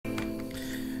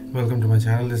Welcome to my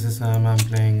channel. This is Sam. I'm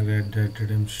playing Red Dead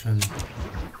Redemption.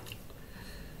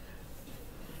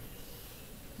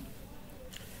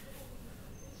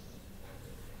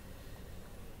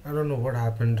 I don't know what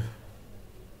happened.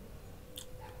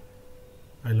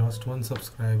 I lost one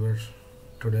subscriber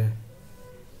today.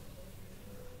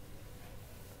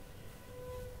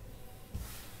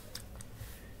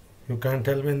 You can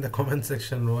tell me in the comment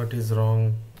section what is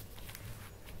wrong.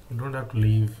 You don't have to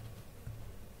leave.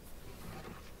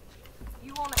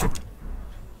 You want to...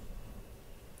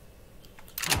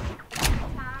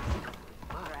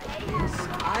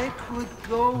 I could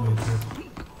go.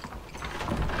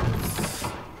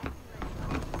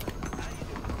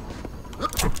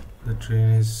 The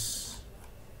train is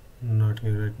not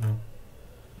here right now.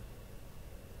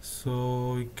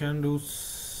 So we can do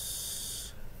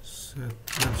let's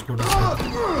go to Seth.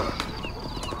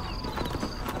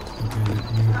 Okay,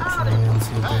 let me try and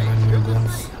see if there are new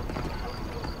guns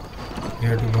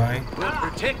here to buy. Well,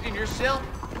 protecting yourself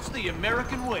is the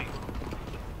American way.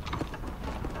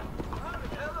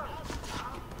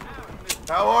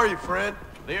 How are you, friend?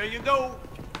 There you go.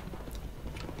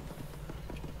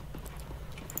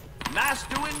 Nice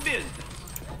doing business.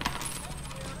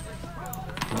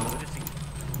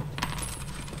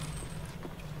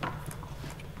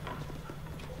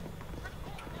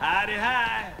 Howdy,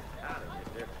 hi.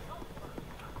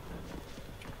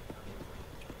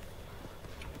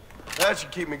 That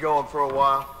should keep me going for a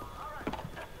while.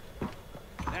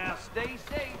 Now stay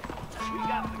safe. We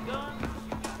got the guns.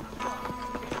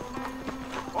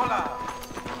 Hola.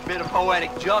 Bit of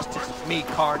poetic justice. Me,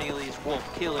 Cornelius Wolf,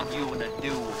 killing you in a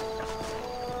duel.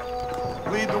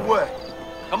 Lead the way.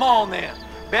 Come on, then.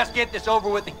 Best get this over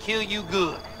with and kill you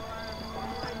good.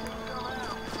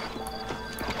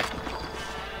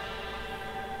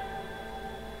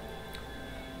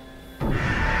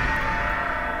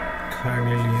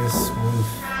 Cornelius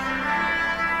Wolf.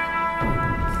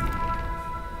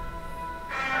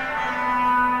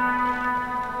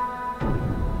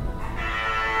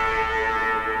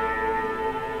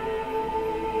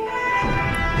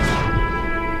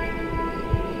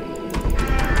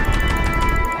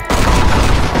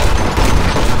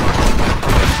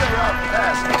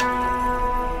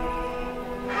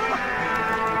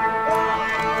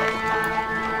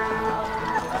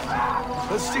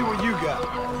 Let's see what you got.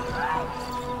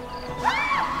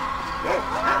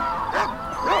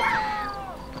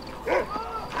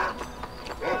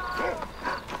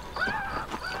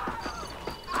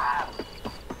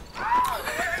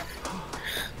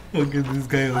 Okay, this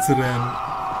guy also ran.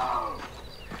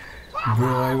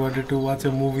 Bro, I wanted to watch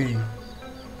a movie.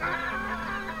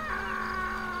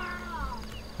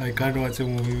 I can't watch a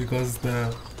movie because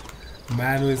the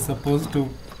man who is supposed to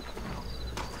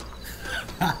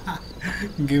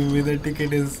give me the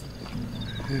ticket is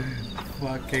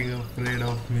fucking afraid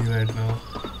of me right now.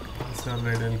 It's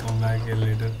alright, I'll come back here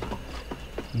later.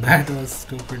 That was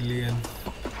stupidly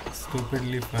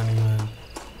funny, man.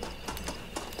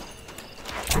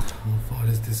 How far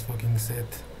is this fucking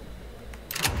set?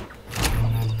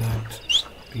 I'm not that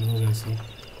close, I see.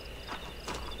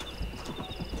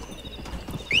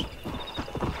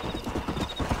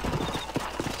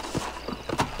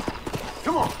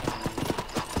 Come on.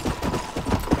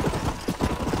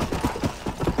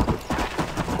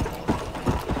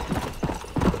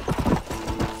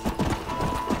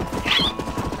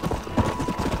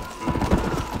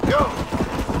 Go.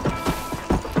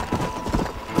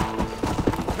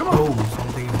 Oh,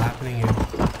 something is happening here.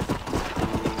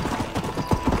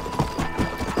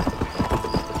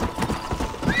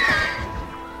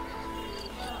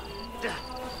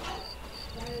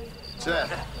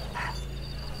 Seth,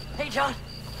 Hey, John.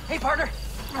 Hey, partner.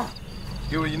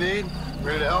 get what you need?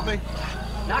 Ready to help me?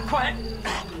 Not quite.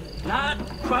 Not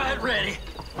quite ready.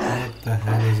 What the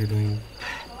hell is he doing?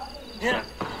 Yeah.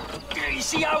 You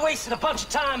see, I wasted a bunch of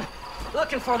time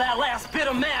looking for that last bit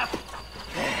of map.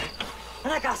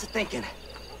 And I got to thinking,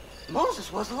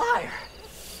 Moses was a liar.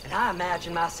 And I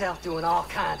imagined myself doing all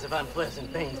kinds of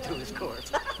unpleasant things to his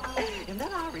corpse. And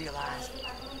then I realized...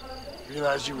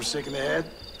 Realized you were sick in the head?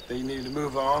 That you needed to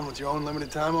move on with your own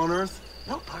limited time on Earth?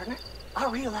 No, partner. I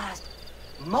realized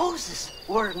Moses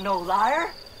weren't no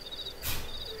liar.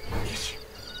 It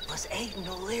was Aiden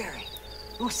O'Leary,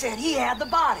 who said he had the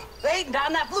body. Aiden died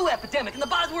in that flu epidemic, and the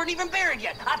bodies weren't even buried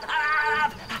yet.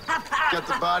 Got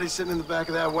the body sitting in the back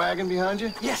of that wagon behind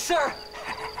you? Yes, sir.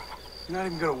 You're not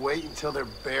even gonna wait until they're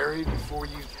buried before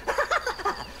you...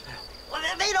 Well,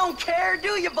 they don't care,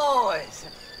 do you, boys?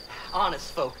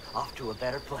 Honest folk off to a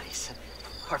better place.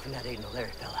 Apart from that Aiden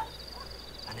O'Leary fella,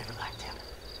 I never liked him.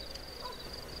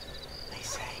 They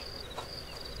say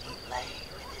he lay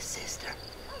with his mister.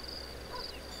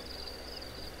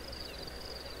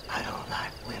 I don't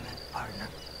like women, partner.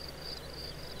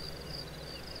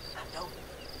 I don't.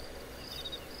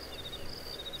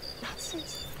 Not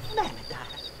since Mammy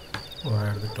died. Why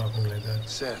are they talking like that?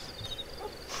 Seth,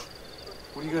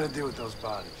 what are you gonna do with those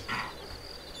bodies?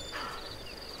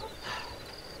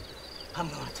 I'm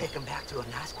gonna take them back to a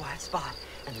nice quiet spot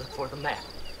and look for the map.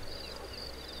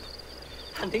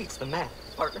 I needs the map,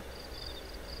 partner.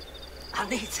 I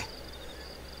needs it.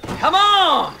 Come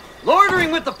on!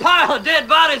 Loitering with the pile of dead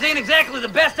bodies ain't exactly the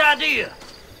best idea.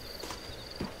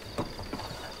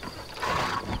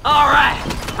 All right.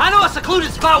 I know a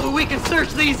secluded spot where we can search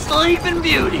these sleeping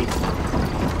beauties.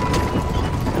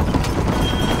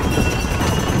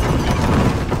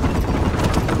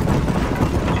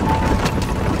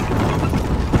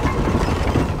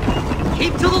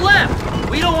 Keep to the left.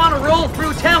 We don't want to roll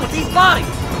through town with these bodies.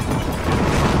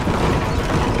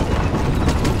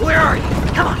 Where are you?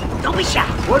 Come on, don't be shy.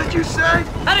 What did you say?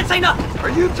 I didn't say nothing. Are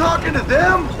you talking to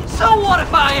them? So what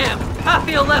if I am? I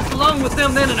feel less alone with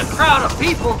them than in a crowd of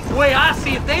people. The way I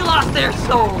see it, they lost their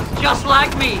souls, just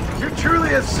like me. You're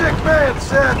truly a sick man,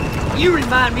 Seth. You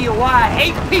remind me of why I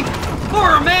hate people.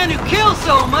 For a man who kills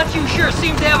so much, you sure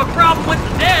seem to have a problem with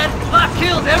the dead. I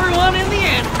killed everyone in the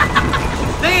end.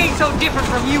 They ain't so different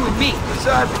from you and me.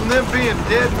 Aside from them being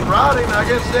dead and rotting, I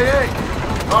guess they ain't.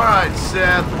 All right,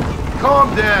 Seth.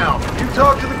 Calm down. You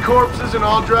talk to the corpses and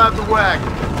I'll drive the wagon.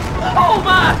 Oh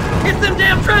my! It's them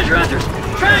damn treasure hunters!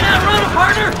 Try and outrun them,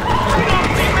 partner! We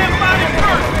gonna see them bodies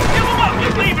first. Give them up. You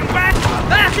leaving back?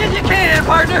 Fast as you can,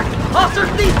 partner! I'll search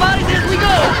these bodies as we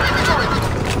go!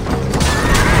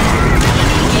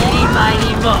 Eeny,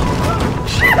 miny, mo.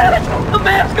 Shit! The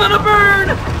map's gonna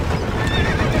burn!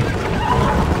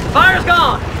 Fire's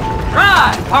gone!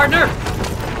 Drive, partner!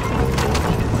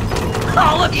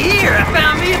 Oh, looky here! I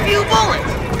found me a few bullets!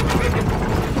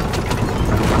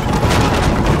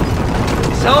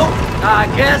 So,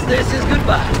 I guess this is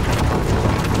goodbye.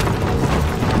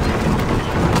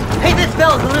 Hey, this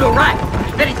fella's a little right.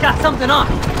 Bet he's got something on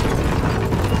him.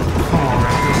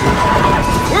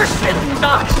 We're sitting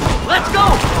ducks. Let's go.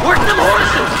 Work them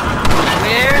horses.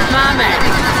 Where's my man?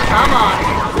 Come on.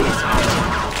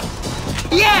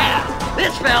 Yeah,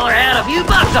 this fella had a few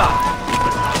bucks on him.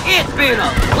 It's been a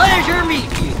pleasure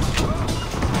meeting you.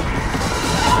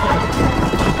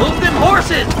 Move them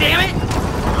horses, damn it.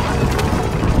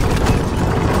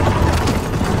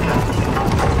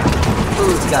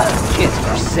 Who's got a kiss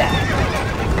for Seth?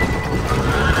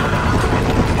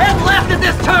 Head left at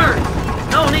this turn!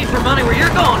 No need for money where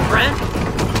you're going, friend.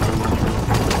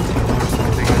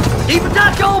 Keep in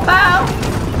touch, old pal!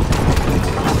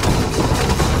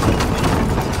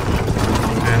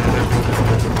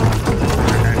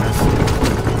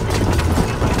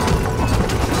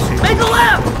 Make a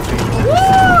left!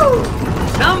 Woo!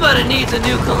 Somebody needs a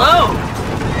new cologne.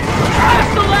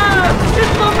 I'm alive!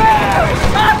 It's the man!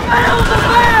 I found the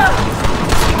man!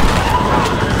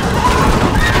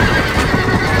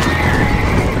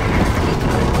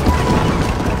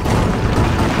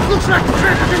 Looks like the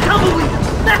treasure's in Tumbleweed.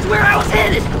 That's where I was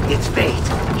headed. It's fate.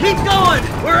 Keep going.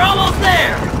 We're almost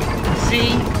there.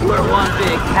 See? We're one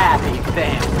big happy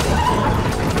family.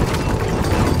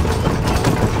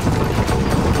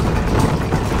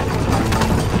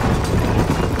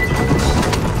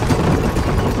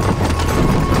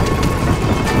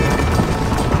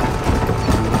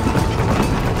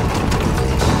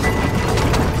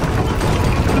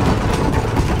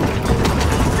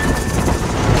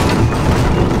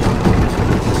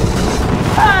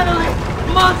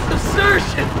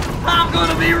 I'm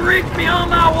gonna be rich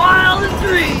beyond my wildest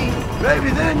dreams. Maybe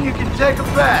then you can take a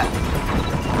bath.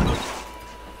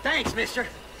 Thanks, mister.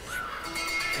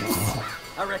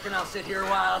 I reckon I'll sit here a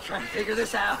while trying to figure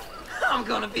this out. I'm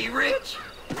gonna be rich.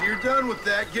 When you're done with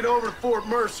that, get over to Fort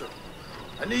Mercer.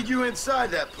 I need you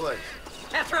inside that place.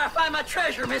 After I find my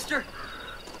treasure, mister.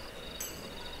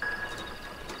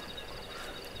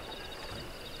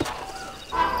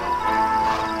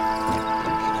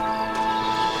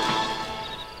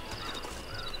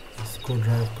 इसको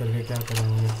drive करके क्या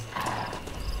करूँगा?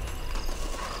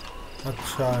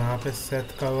 अच्छा, यहाँ पे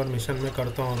Seth का अगर mission में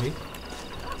करता हूँ अभी,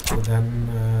 तो then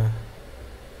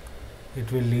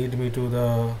it will lead me to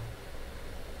the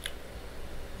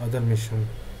other mission.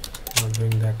 Not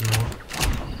doing that now.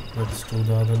 Let's do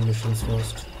the other missions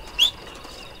first.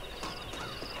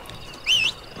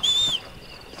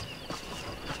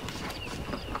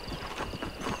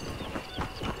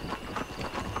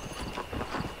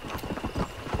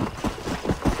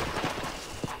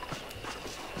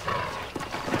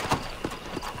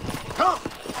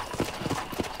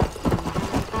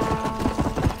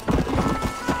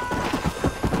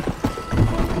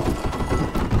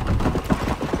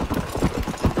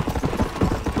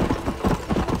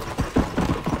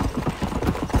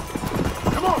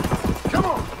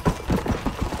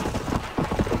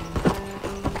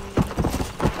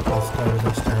 have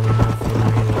enough stamina for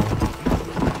me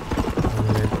or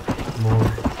like more.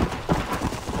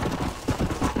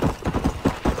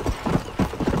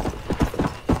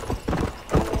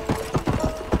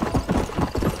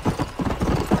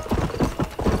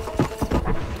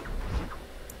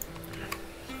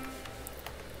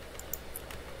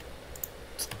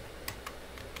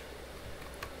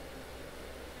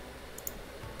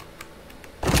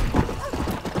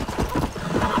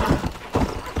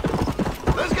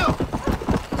 Let's go!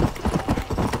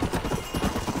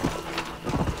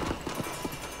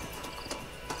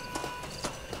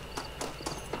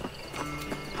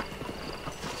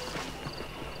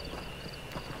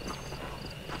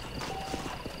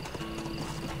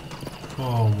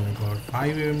 Oh my god,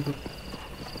 5 AM to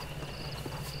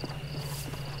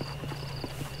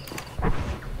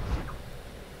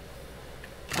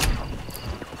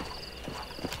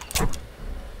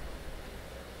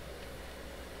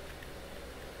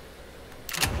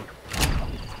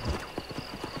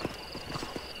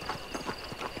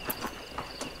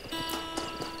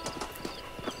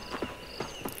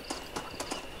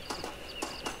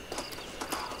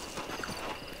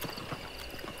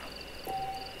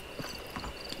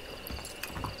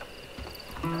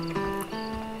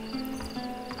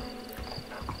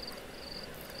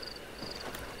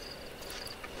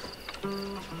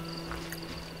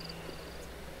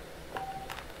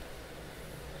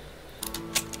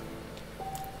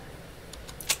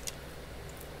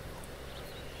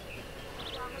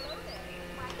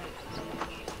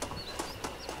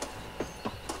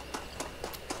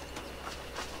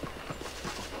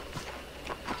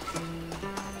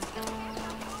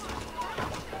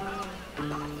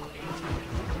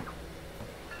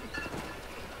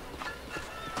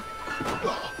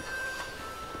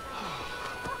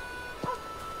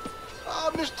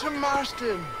Mr.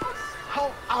 Marston,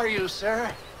 how are you,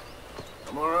 sir?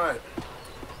 I'm all right.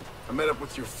 I met up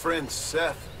with your friend,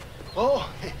 Seth. Oh,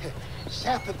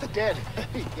 Seth of the Dead.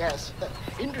 Yes,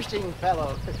 interesting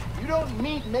fellow. You don't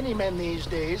meet many men these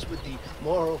days with the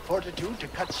moral fortitude to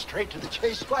cut straight to the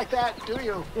chase like that, do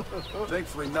you?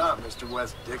 Thankfully not, Mr.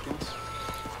 West Dickens.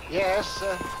 Yes,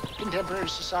 contemporary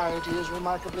society is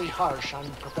remarkably harsh on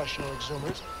professional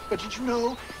exhumers. But did you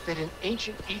know that in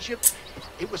ancient Egypt,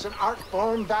 it was an art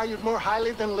form valued more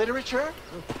highly than literature?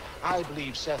 I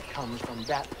believe Seth comes from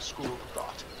that school of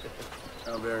thought.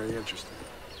 How very interesting.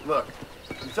 Look,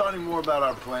 you thought any more about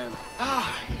our plan?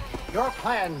 Ah, your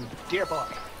plan, dear boy.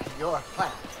 Your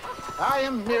plan. I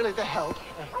am merely the help,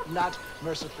 not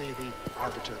mercifully the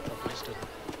arbiter of wisdom.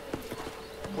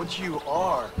 What you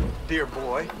are, dear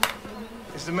boy,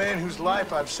 is the man whose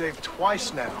life I've saved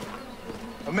twice now.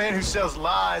 A man who sells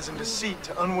lies and deceit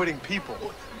to unwitting people.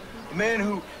 A man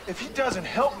who, if he doesn't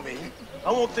help me,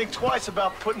 I won't think twice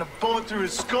about putting a bullet through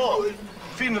his skull,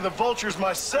 feeding to the vultures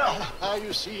myself.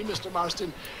 You see, Mr.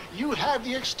 Marston, you have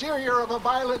the exterior of a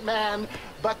violent man,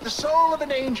 but the soul of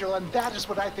an angel, and that is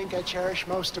what I think I cherish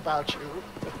most about you.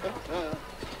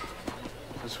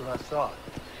 That's what I thought.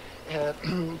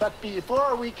 But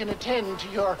before we can attend to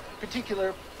your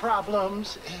particular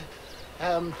problems,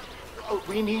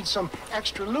 we need some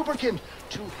extra lubricant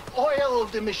to oil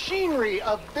the machinery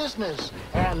of business.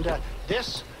 And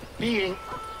this being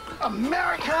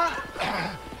America,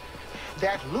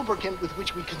 that lubricant with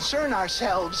which we concern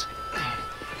ourselves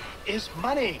is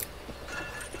money.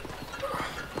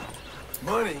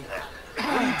 Money? What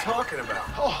are you talking about?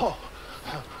 Oh,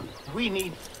 we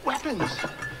need weapons.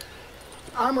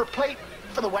 Armor plate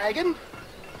for the wagon,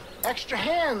 extra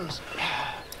hands,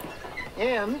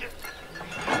 and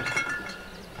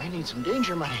I need some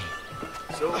danger money.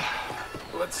 So,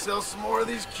 let's sell some more of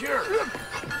these cures.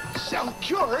 Sell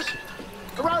cures?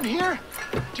 Around here?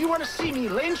 Do you want to see me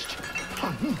lynched?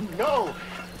 No,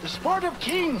 the sport of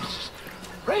kings.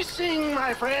 Racing,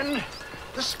 my friend.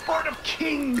 The sport of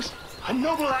kings. A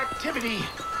noble activity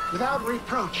without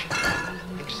reproach.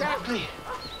 Exactly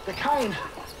the kind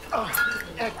of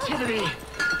activity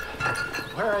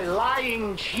where a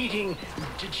lying, cheating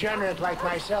degenerate like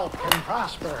myself can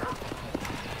prosper.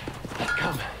 But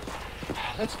come,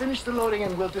 let's finish the loading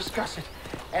and we'll discuss it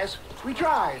as we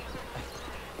drive.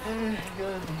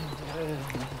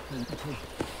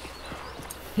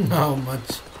 How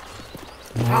much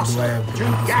more do I have to do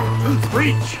this Get whole to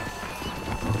breach!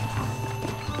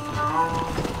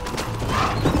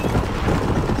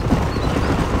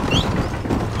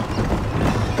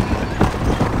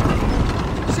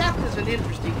 Seth is an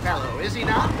interesting fellow, is he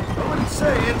not? I wouldn't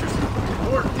say interesting,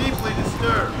 more deeply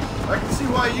disturbed. I can see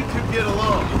why you two get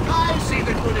along. I see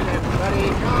the good in everybody.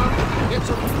 It's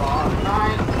a flaw of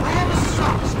mine. I have a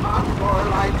soft spot for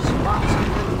life's flotsam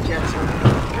and jetsam.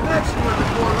 Connection with the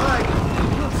more like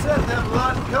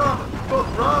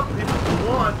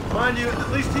but mind you, at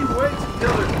least he waits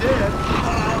until they're dead.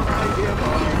 Oh, my dear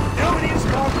boy. Nobody's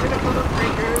more critical of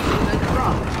breakers than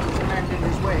Roberts who's abandoned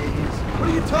his ways. What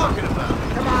are you talking about?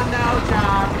 Come on now,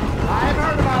 John. I've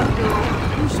heard about you.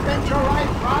 You spent your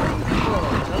life rotting people.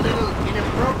 It's a little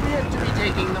inappropriate to be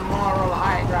taking the moral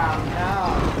high ground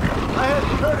now. I had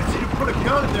the courtesy to put a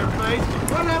gun in their face.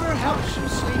 Whatever helps you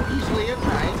sleep easily at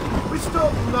night. We stole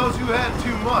from those who had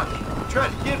too much. Tried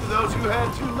to give to those who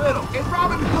had too little. In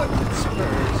Robin Hood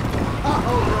Spurs.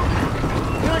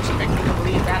 You expect me to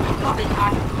believe that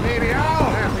poppycock? Maybe I'll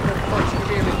have the good fortune to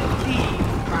be able to leave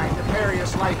my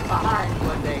nefarious life behind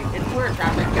one day and work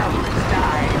on the government's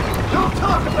dime. Don't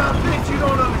talk about things you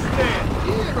don't understand.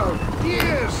 Dear, oh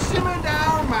dear, simmer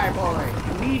down, my boy.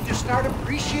 You need to start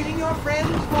appreciating your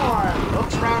friends more.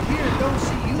 Folks around here don't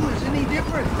see you as any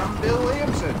different from Bill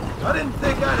Williamson. I didn't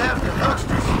think I'd have to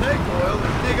huckster snake oil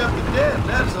and dig up the dead,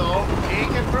 that's all.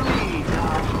 Take it from me,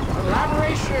 John.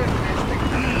 Collaboration is the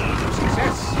key to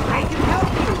success. I can help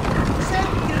you.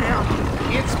 Seth can help you.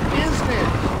 It's business.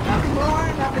 Nothing more,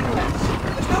 nothing less.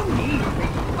 There's no need to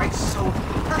make it quite so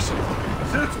personal.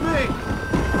 Suits me.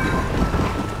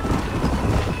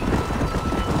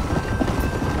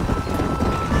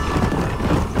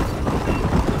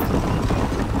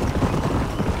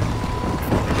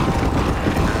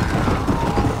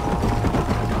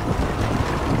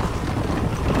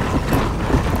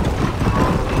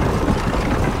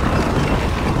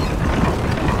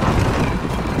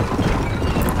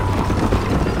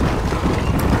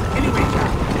 Anyway,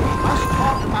 John, we must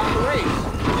talk about the race.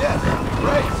 Yes,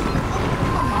 race.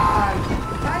 Come on.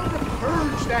 Time to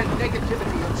purge that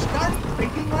negativity and start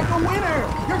thinking like a winner.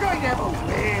 You're going to have a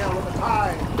whale of a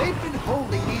time. They've been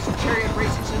holding these chariot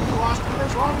races in New Austin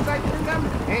as long as I can remember.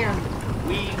 And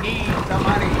we need the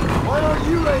money. Why aren't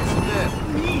you racing then?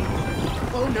 Me?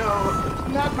 Oh no,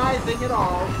 not my thing at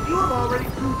all. You have already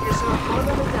proved yourself more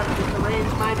than adept in the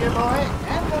race, my dear boy.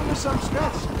 And under some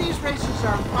stress, these races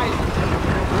are vital to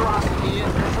ferocity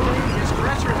and courageous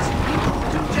dressers. People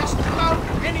do just about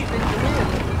anything to win.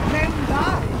 Men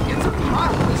die. It's a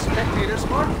marvelous spectator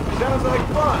sport. Sounds like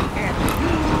fun. And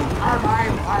you are my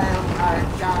wild card,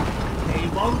 John. They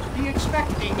won't be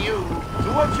expecting you.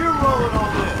 So what's your role in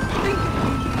all this? Think of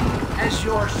me as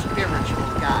your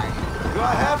spiritual guide. Do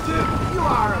I have to? You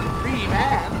are a free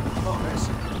man, of course,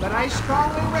 but I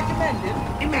strongly recommend it.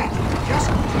 Imagine, just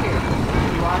here,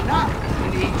 you are not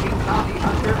an aging bounty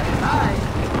hunter as I,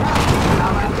 not an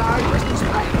avant-garde business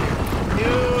pioneer.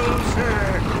 No, sir.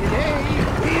 Today,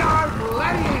 we are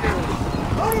gladiators.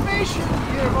 Motivation,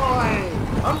 dear boy.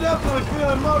 I'm definitely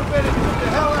feeling motivated to get the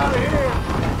hell out of here.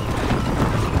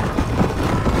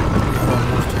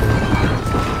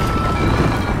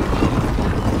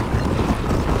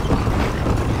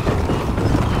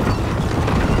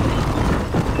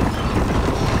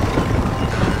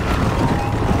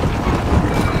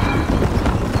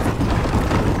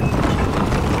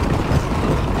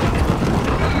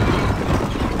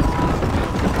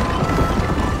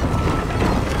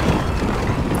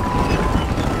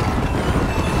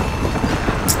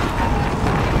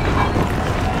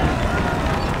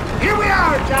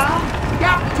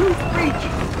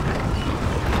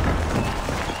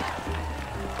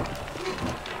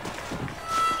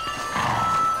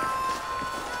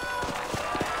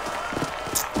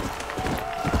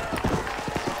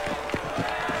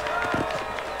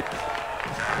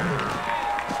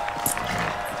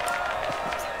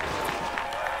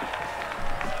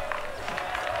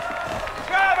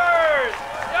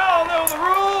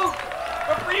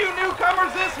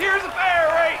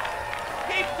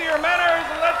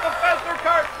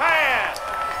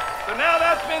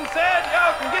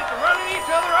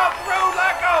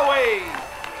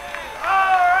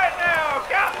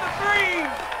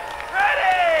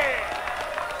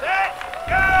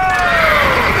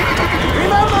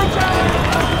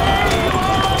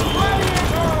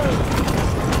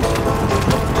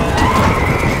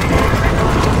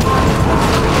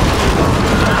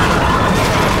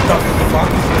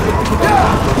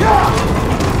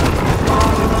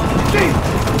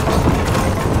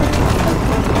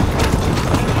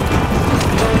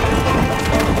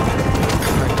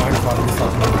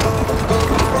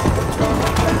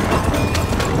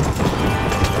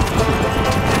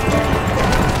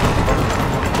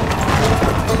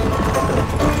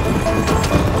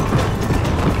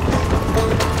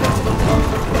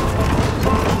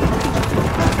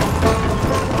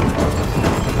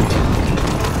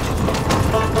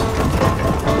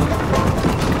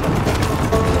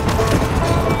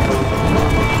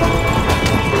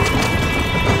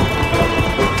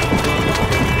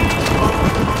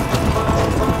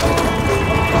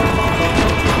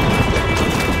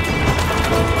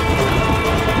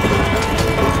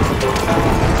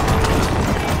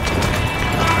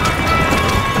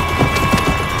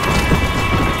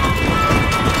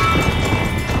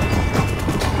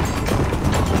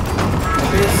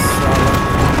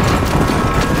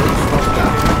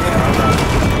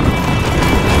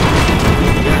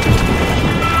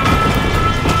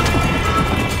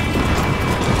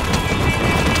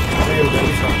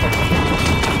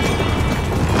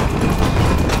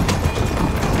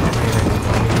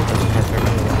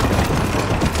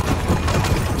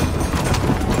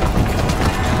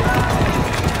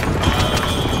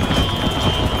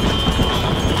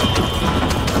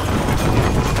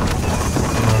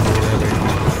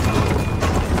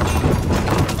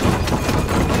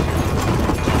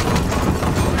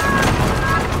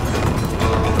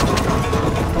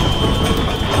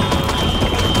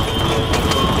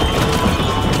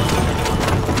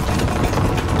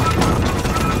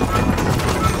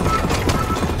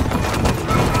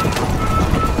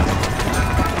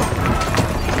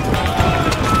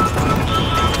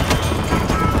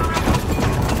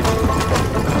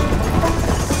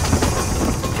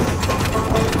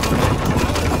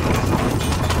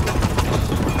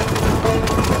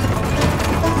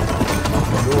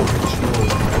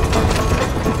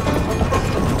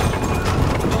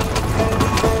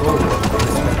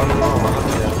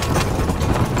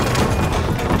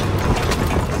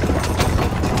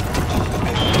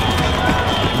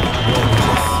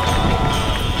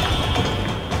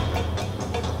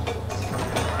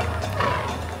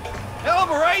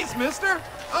 Please, mister.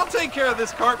 I'll take care of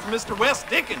this cart for Mr. West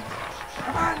Dickens.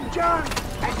 Come on, John.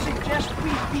 I suggest we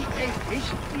beat a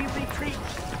hasty retreat.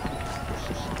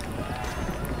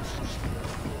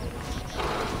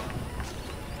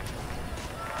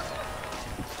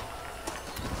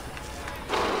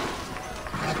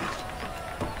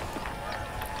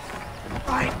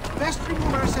 Right, best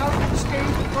remove ourselves from the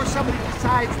stage before somebody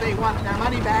decides they want their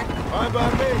money back. Fine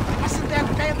by me. Isn't that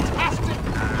fantastic?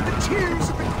 The cheers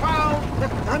of the crowd, the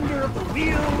thunder of the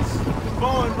wheels.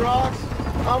 Falling rocks,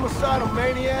 homicidal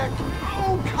maniac.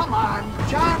 Oh, come on,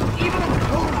 John. Even a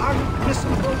cold-hearted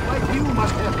misanthrope like you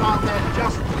must have found that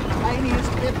just the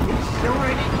tiniest bit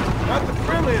exhilarating. Not the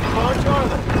friendliest bunch, are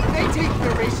they? They take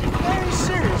their racing very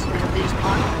seriously in these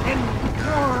parts, and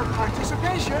your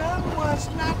participation was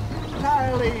not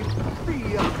entirely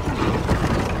free of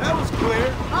criticism. That was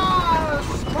clear. Ah,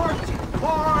 sport,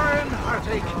 war, and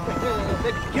heartache.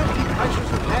 The guilty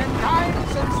pleasures of mankind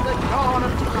since the dawn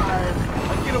of time.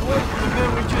 I get away from the men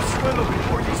we just swindled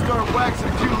before you start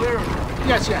waxing too lyrical.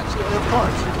 Yes, of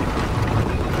course.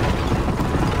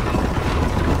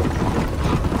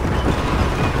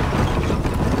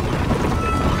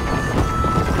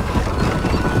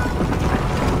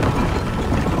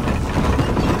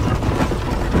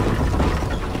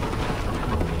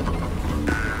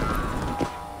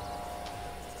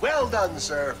 Well done,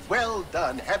 sir. Well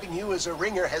done. Having you as a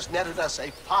ringer has netted us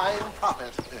a fine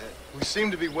profit. We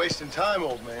seem to be wasting time,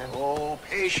 old man. Oh,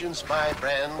 patience, my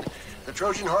friend. The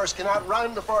Trojan horse cannot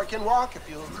run before it can walk, if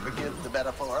you'll forgive the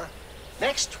metaphor.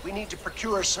 Next, we need to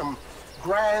procure some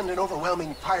grand and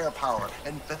overwhelming firepower.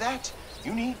 And for that,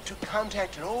 you need to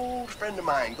contact an old friend of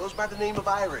mine. Goes by the name of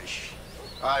Irish.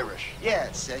 Irish.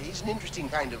 Yes, he's an interesting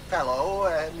kind of fellow,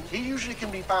 and he usually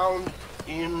can be found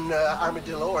in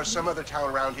Armadillo or some other town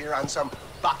around here on some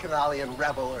bacchanalian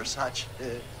revel or such.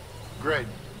 Great.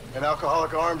 An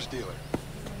alcoholic arms dealer.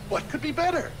 What could be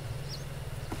better?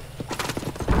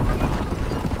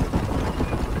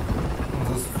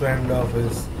 This friend of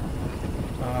his,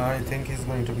 I think he's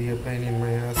going to be a pain in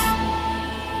my ass.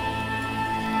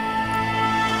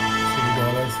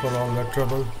 $3 for all that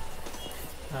trouble.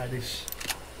 Irish.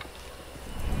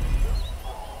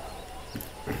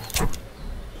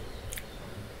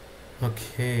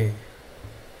 Okay.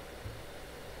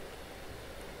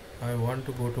 I want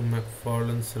to go to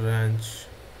McFarlane's ranch.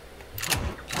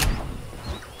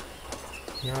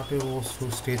 यहाँ पे वो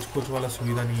stage coach वाला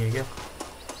सुविधा नहीं है क्या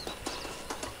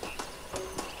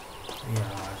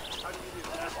यार?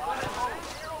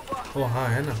 ओ हाँ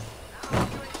है ना.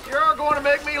 You're going to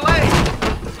make me late.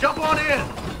 Jump on in.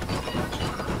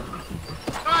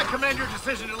 I commend your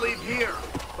decision to leave here.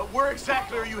 But where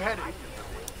exactly are you headed?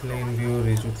 Plainview,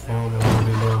 Ridgewood Farm,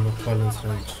 Armadillo, McFarlane's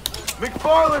ranch.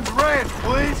 McFarlane's ranch,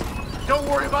 please. Don't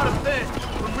worry about a thing.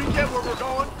 When we get where we're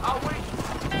going, I'll wait.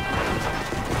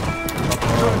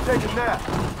 Go take a nap.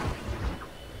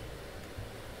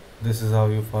 This is how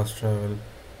you fast travel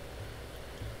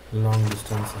long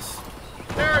distances.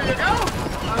 There you go.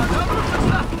 Another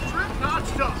successful trip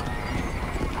notched up.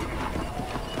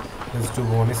 Let's do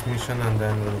bonus mission and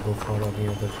then we'll go for any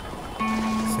other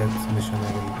set mission I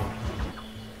will go.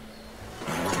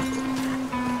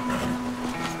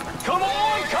 Come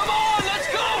on, let's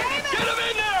go! Amos! Get him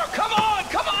in there! Come on!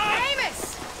 Amos!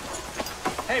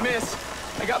 Hey, miss.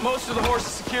 I got most of the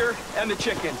horses secure and the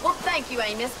chicken. Well, thank you,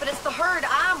 Amos, but it's the herd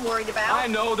I'm worried about. I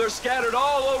know, they're scattered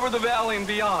all over the valley and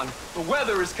beyond. The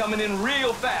weather is coming in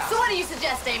real fast. So what do you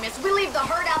suggest, Amos? We leave the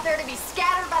herd out there to be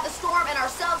scattered by the storm and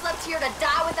ourselves left here to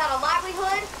die without a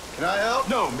livelihood? Can I help?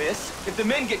 No, miss. If the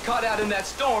men get caught out in that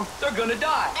storm, they're gonna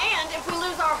die. And if we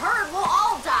lose our herd, we'll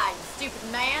all die, you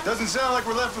stupid man. Doesn't sound like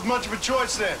we're left with much of a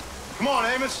choice then. Come on,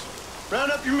 Amos.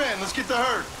 Round up your men. Let's get the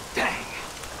herd. Dang.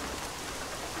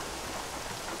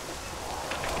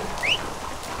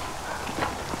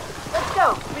 Let's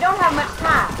go. We don't have much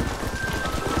time.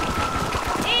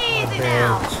 Easy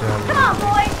now. Come on,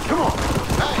 boys. Come on.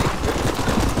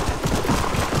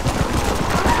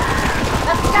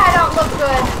 That sky don't look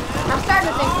good. I'm starting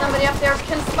to think somebody up there is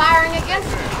conspiring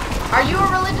against me. Are you a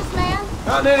religious man?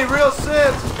 Not in any real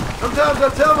sense. Sometimes I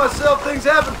tell myself things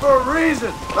happen for a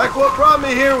reason. Like what brought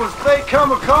me here was fate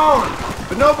come a-calling.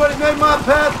 But nobody made my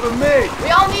path but me.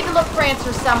 We all need to look for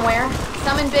answers somewhere.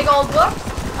 Some in big old books,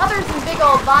 others in big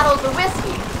old bottles of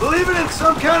whiskey. Believing in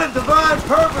some kind of divine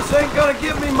purpose ain't gonna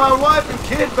give me my wife and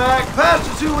kid back. Past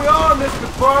is who we are, Miss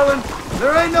McFarlane.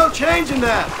 There ain't no changing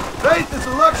that. Faith is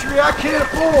a luxury I can't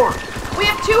afford. We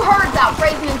have two herds out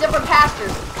grazing in different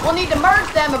pastures. We'll need to merge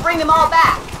them and bring them all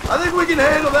back. I think we can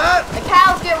handle that. The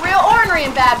cows get real ornery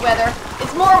in bad weather.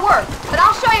 It's more work, but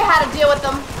I'll show you how to deal with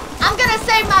them. I'm gonna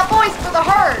save my voice for the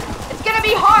herd. It's gonna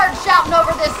be hard shouting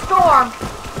over this storm.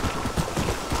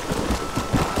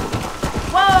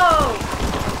 Whoa!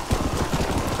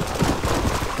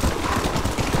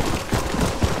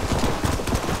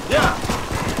 Yeah.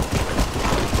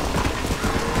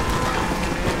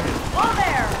 Whoa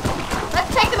there!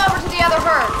 Let's take them over to the other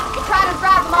herd. We'll try to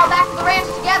drive them all back to the ranch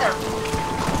together.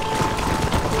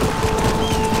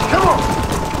 Come on.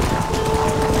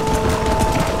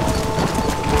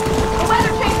 The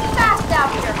weather changes fast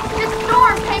out here. This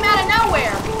storm came out of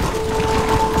nowhere.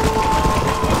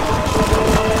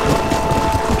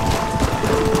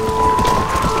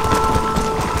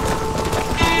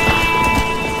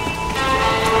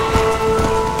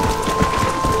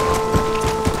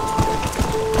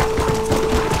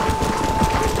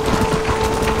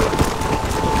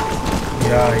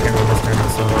 Yeah, I can understand it.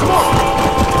 So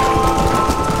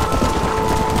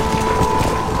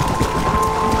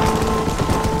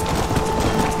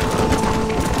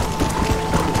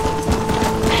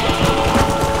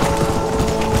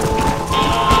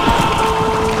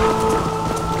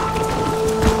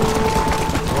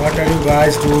what are you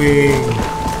guys doing?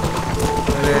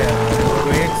 अरे यार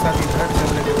वो एक साथ इधर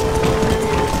चलने के बाद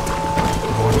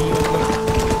body मतलब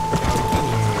काम की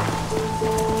नहीं है।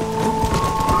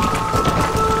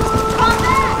 Come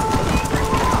back!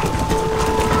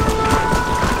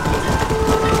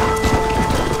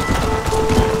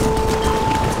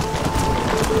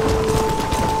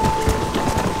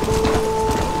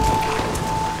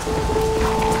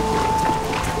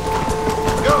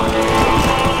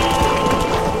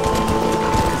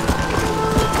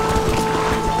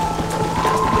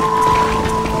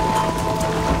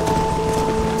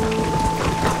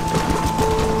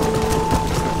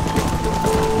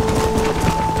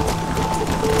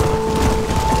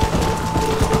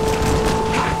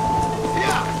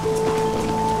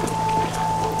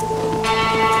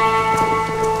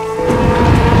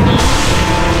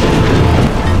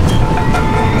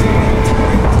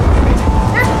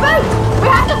 There's food! We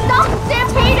have to stop the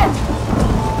stampeding!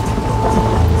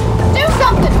 Do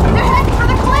something! They're heading for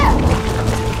the cliff!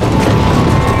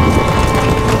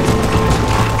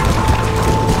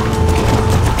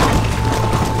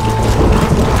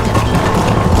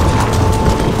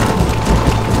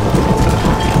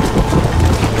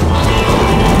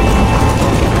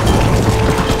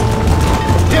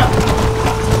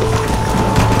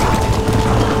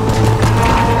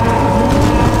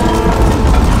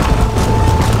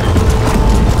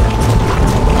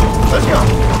 Let's go.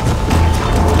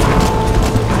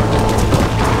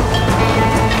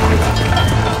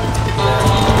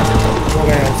 हो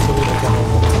गया उसको भी बचाना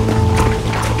होगा।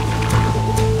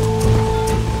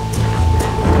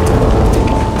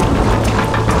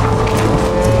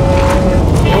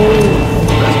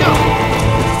 Let's go.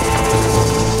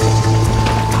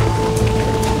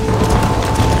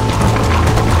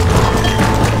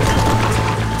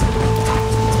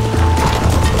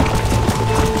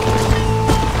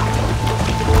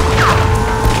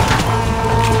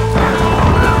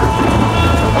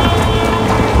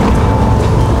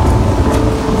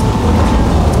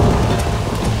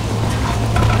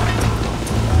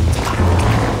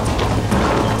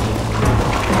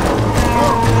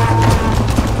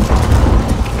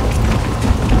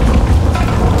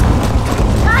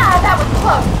 Ah, that was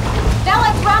close. Now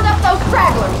let's round up those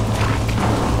stragglers.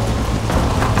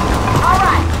 All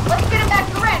right, let's get them back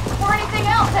to the ranch before anything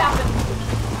else happens.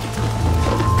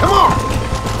 Come on.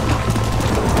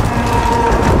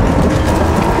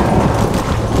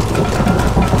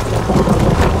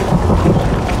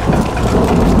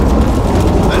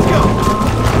 Let's go.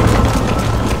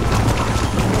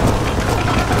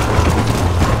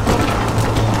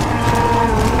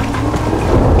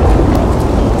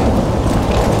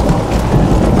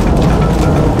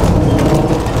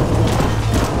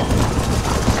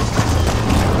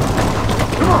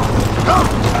 Come on. Go.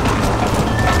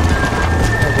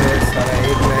 अबे साला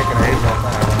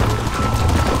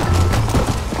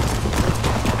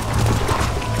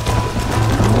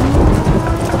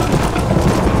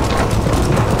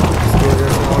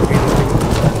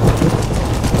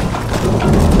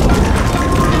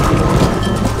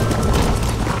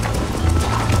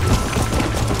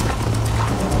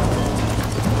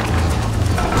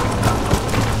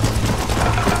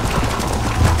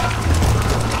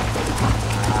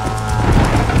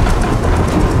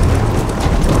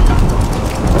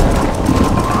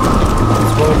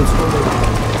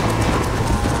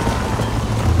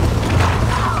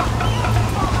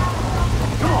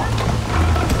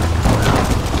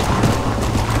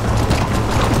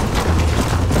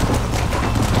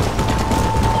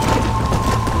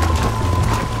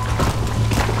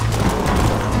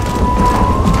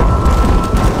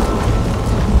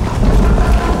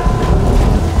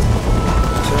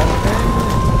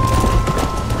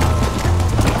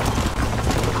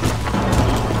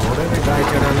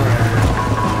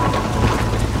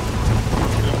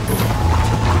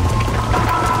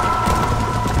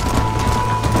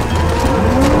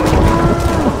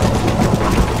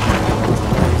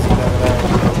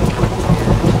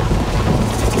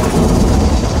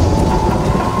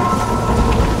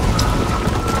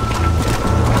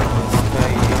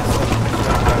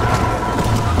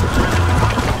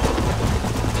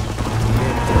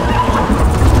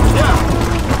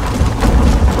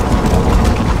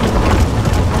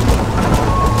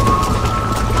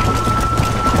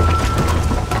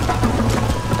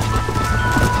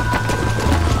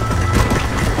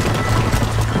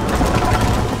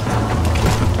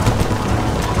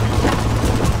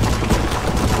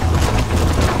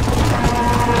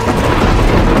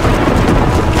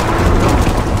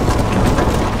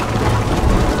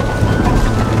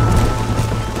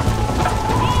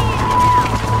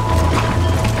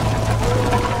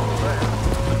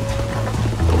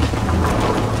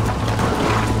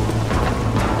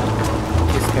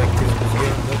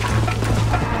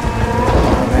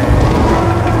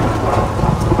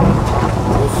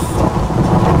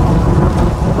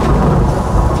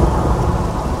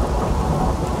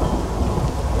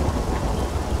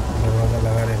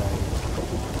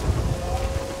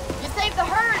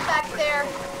back there.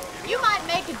 You might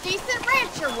make a decent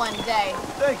rancher one day.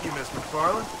 Thank you, Miss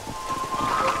McFarland.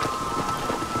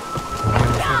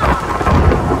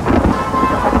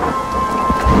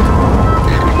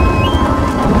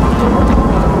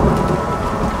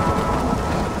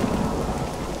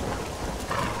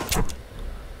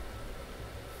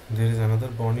 There is another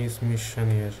Bonnie's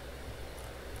mission here.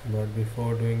 But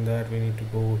before doing that, we need to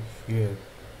go here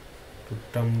to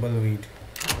Tumbleweed.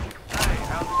 Hey,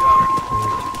 how's it going?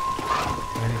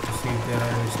 I need to see if there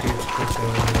are any stagecoach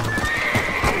available.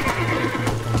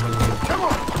 Tumbleweed. Come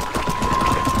on!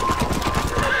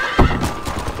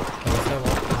 ऐसा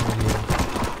बहुत कम दिया।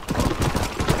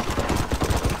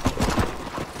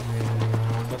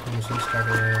 यहाँ पर तो mission start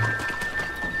हो गया।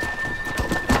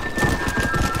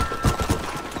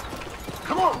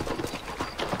 Come on!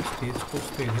 Stagecoach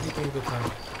तो इधर ही कहीं पे था।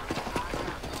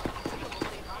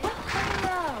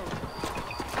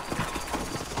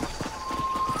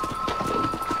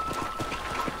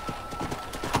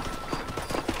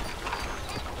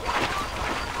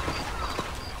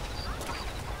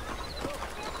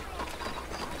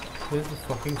 Where's the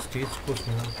fucking stagecoach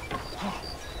now?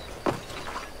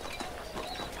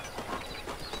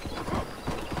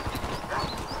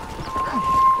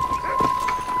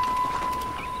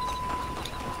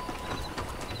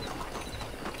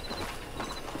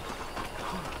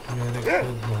 मेरे को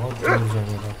बहुत दूर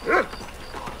जाने का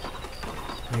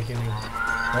लेकिन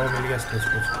और मिल गया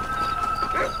stagecoach.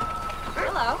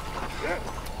 Hello.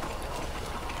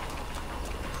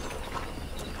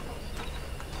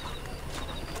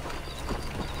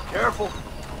 Careful.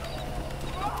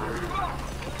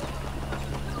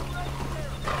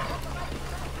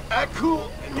 Act cool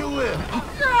and you'll live.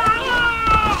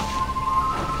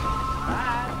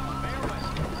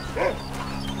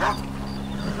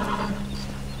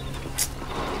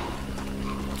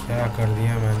 क्या कर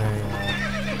दिया मैंने यार.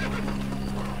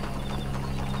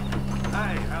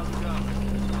 Hey, how's it going?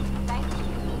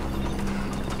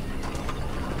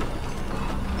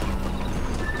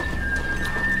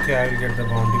 Okay, I will get the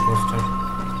bounty poster.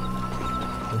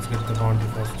 Let's get the bounty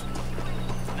first.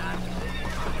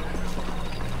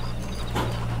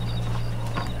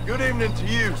 Good evening to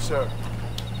you, sir.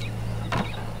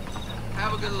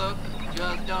 Have a good look.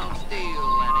 Just don't steal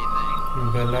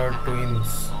anything. Ballard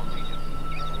twins.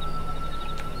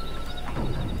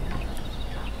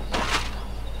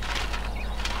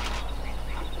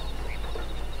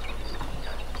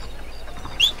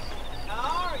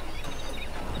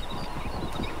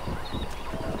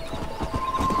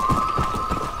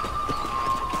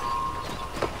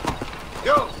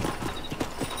 Go!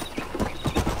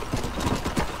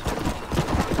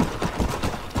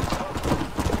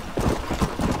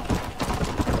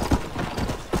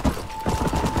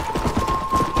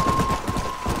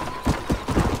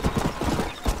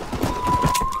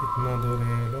 कितना दूर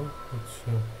है ये लोग?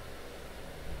 अच्छा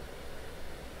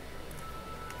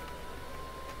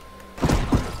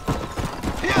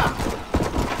Yeah!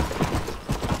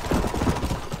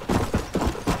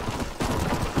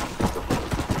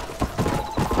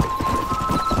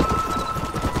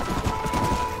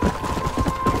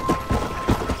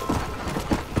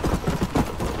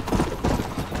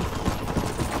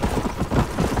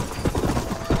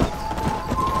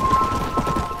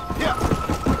 Yeah!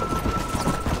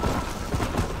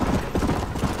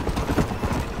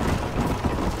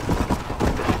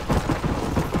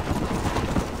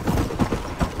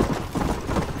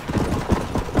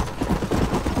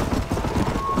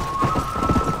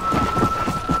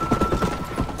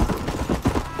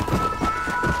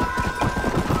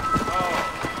 Oh,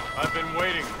 I've been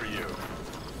waiting for you.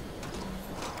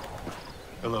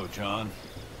 Hello, John.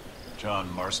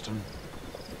 John Marston.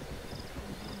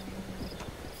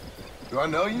 Do I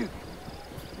know you?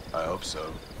 I hope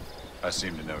so. I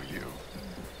seem to know you.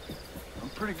 I'm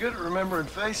pretty good at remembering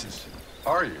faces.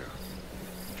 Are you?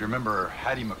 Do you remember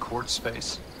Hattie McCourt's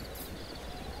face?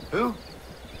 Who?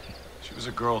 She was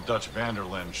a girl Dutch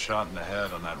Vanderlyn shot in the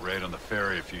head on that raid on the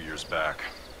ferry a few years back.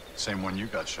 Same one you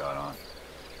got shot on.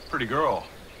 Pretty girl,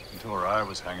 until her eye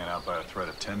was hanging out by a thread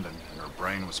of tendon and her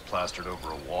brain was plastered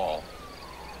over a wall.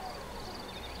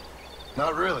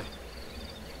 Not really.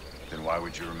 Then why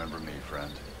would you remember me,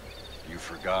 friend? You've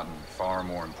forgotten far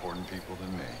more important people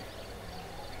than me.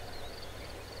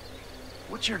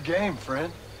 What's your game,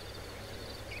 friend?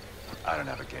 I don't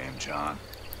have a game, John.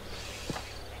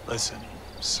 Listen,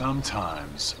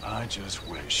 sometimes I just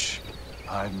wish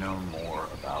I'd known more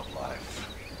about life.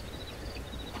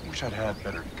 Wish I'd had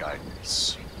better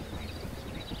guidance.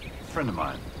 A friend of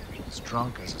mine is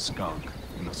drunk as a skunk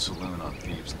in the saloon on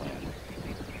Thieves' Landing.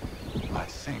 I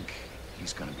think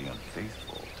he's gonna be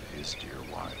unfaithful to his dear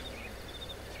wife.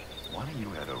 why don't you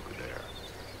head over there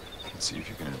and see if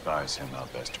you can advise him how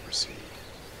best to proceed.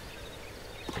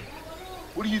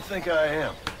 What do you think I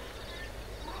am?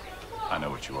 I know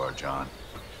what you are, John.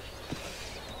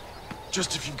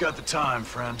 Just if you've got the time,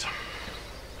 friend.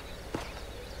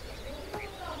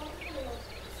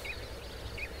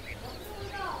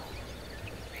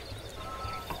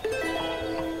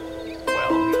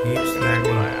 Well, Keeps what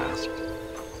lagging. I asked.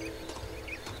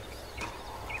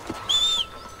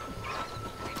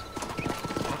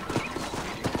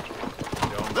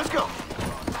 Let's go.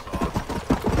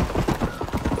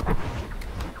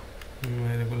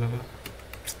 मेरे को लगा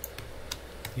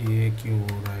ये क्यों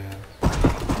हो रहा है यार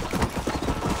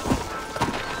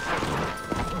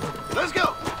Let's go.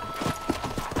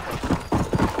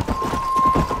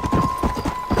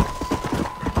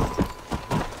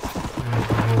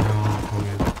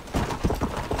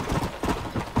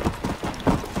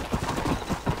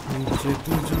 नीचे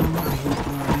तो जाना ही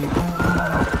पड़ेगा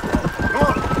Come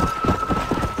on.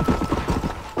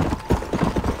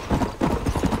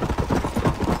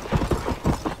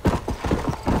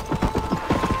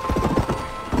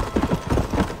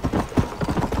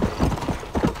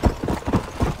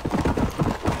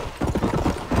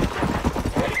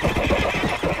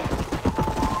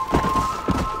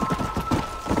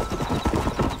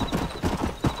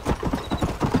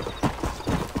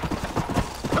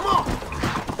 Come on.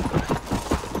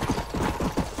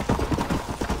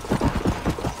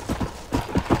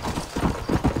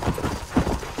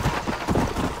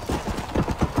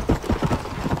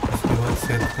 उसके बाद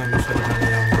सेट का मिशन करने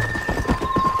जाऊंगा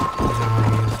जहाँ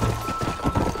भी है सब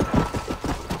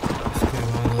उसके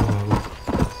बाद वो भागो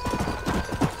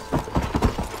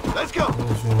Let's go. वो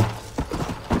जो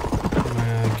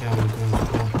मैं क्या बोलते हैं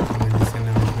उसको मेडिसिन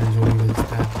है उसमें जो भी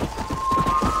बेचता है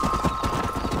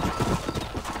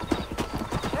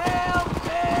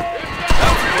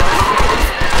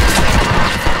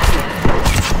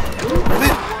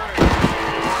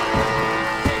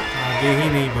आगे ही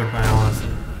नहीं बढ़ पाया वहाँ से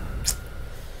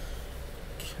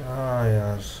क्या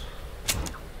यार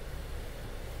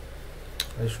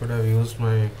I should have used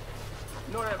my You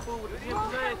know that fool with the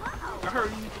empty leg? I heard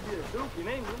he used to be a duke in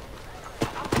England.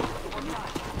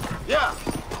 Yeah.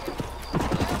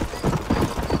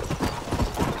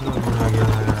 इतना दूर आ गया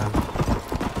था यार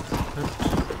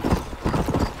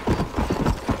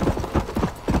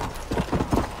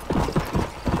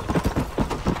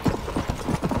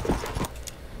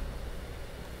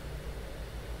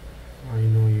I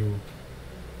know you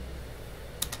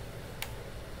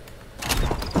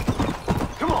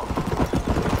Come on.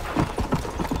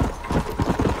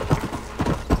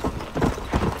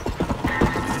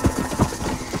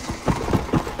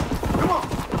 Come on.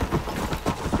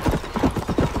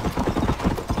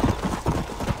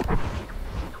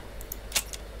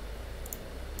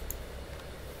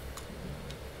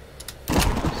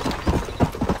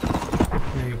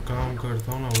 मैं एक काम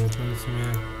करता हूँ ना वेपन्स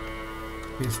में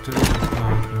पिस्टल रखता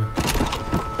हूँ हाथ में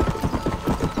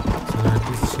चलो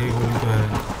एटलीस्ट 6 गोली तो है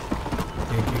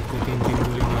एक एक को 3-3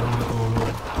 गोली मारूंगा तो वो लोग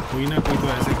कोई ना कोई तो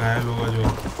ऐसे घायल होगा जो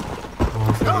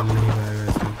वहाँ से हिल नहीं पाएगा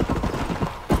ऐसे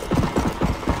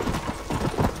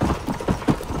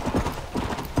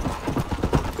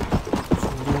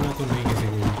छोड़ूंगा तो नहीं किसी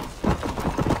को भी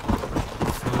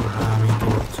सब हरामी तो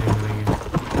अच्छे मिलेंगे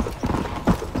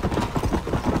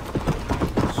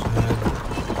शायद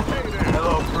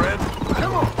Hello, friend.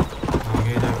 Come on.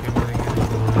 आगे जाके मिलेंगे नहीं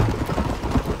तो थोड़ा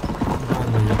बाद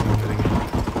में जाके मिलेंगे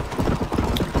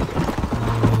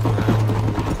वो तो है उन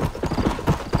लोगों को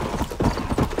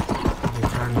they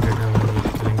can't get away with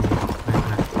killing me like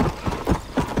that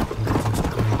they just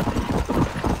can't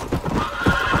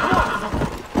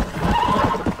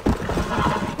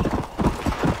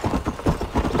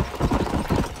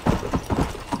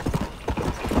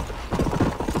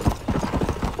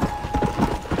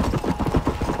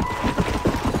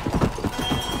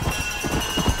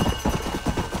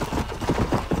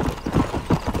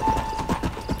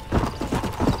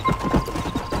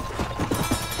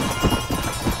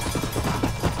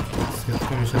सिर्फ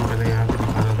का मिशन पहले यहाँ पे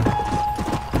दिखा रहा था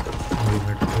अभी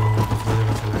हट के वो दूसरी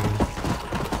जगह चला गया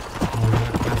मुझे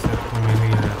लगता है सिर्फ को मिल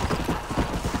गया है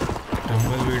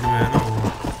टम्बलवीड में है ना वो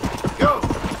Go.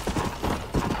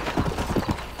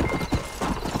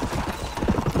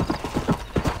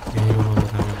 यही बोल रहा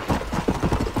था मैं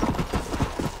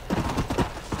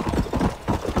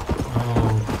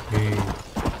okay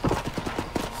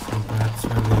so that's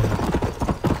where they are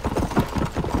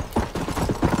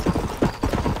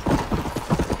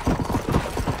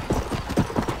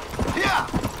Yeah.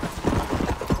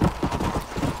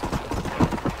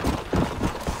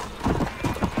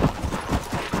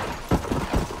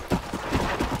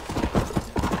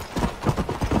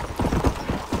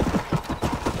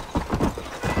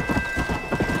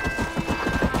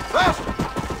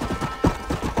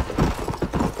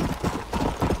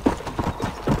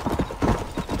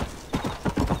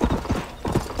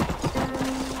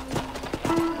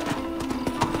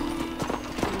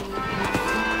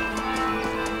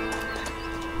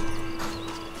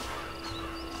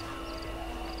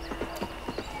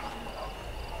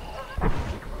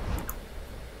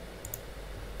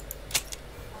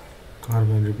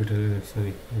 Carbon repeater,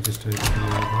 sorry, register.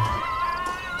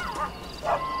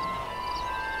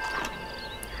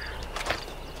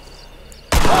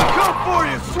 I'll come for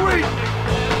you, sweet!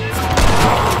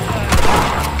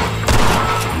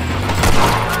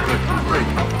 Great.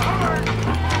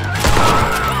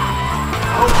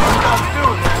 Hope you stop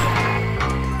doing that.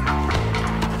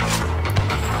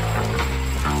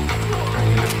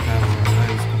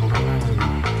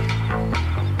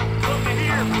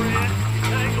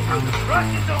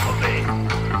 Russians over me!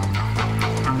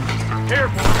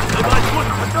 Careful! They might put...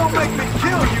 Don't make me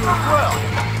kill you as well!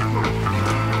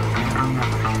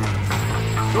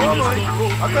 Normally,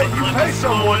 I bet you pay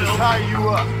someone to tie you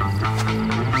up.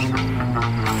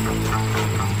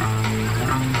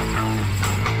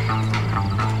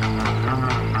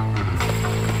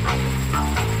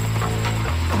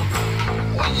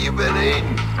 What you been eating?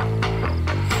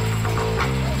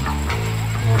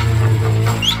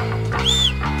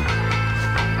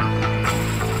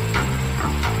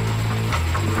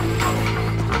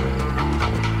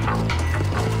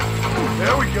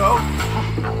 There we go.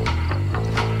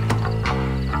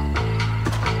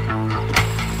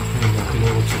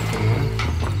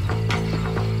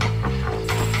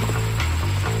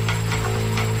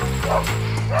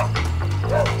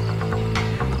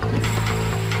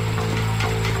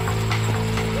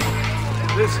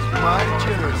 This is mighty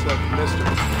generous of you, mister.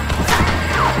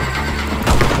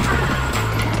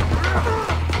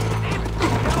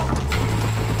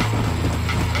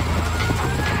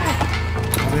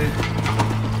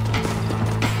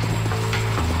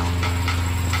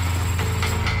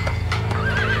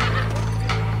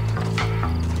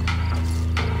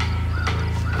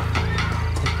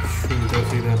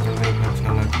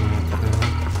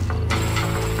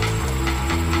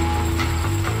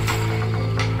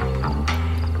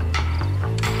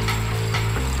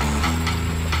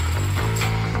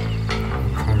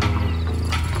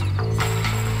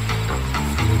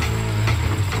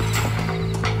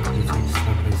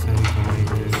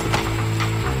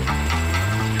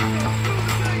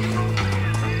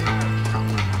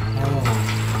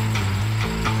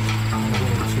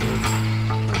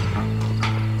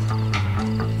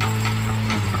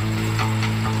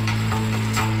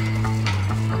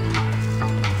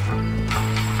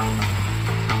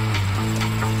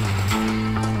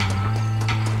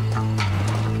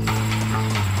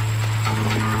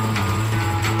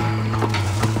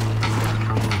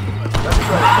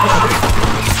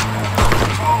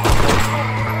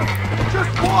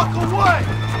 Just walk away!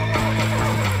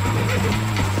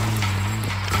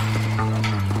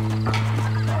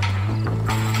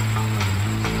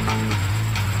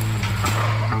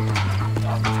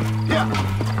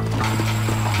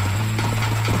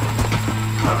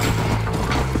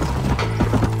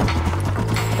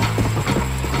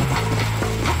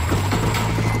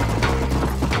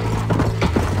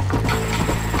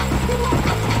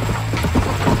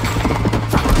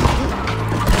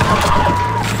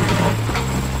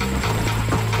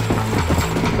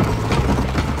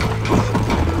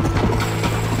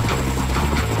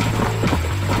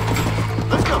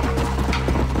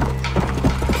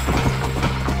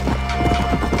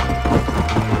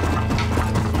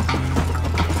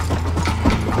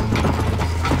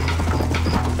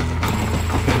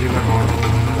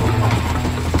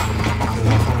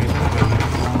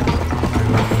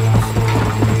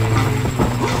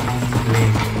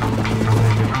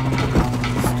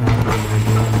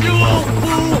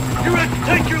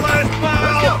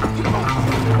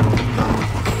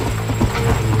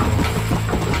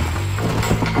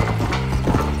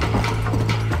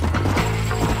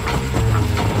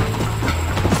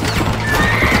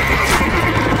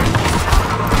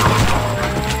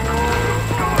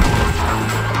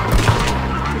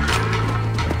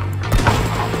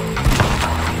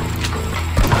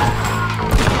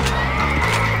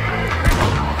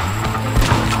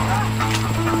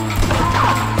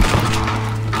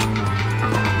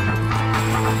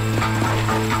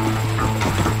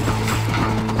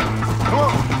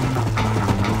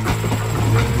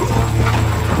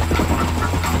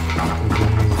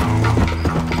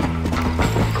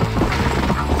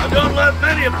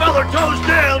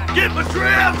 Get my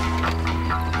trip!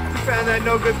 You found that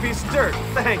no good piece of dirt.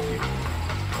 Thank you.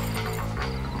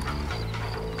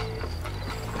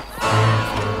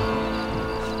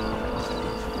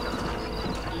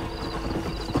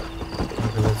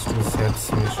 Okay, let's do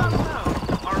sets mission.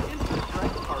 Our interest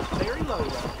rates are very low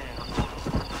right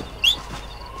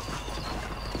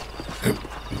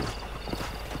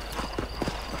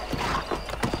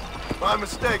now. My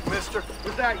mistake, mister.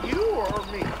 Was that you or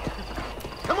me?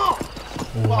 Come on!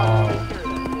 Wow.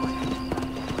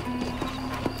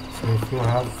 So if you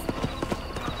have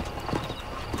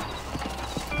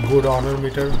good honor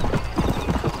meter,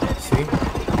 see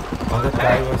how the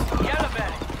guy was.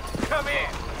 Come in.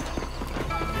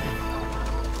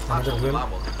 Another girl.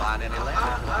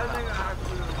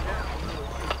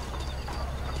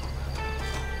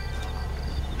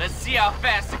 Let's see how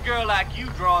fast a girl like you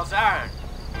draws iron.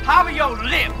 How about your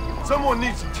lip? Someone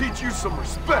needs to teach you some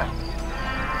respect.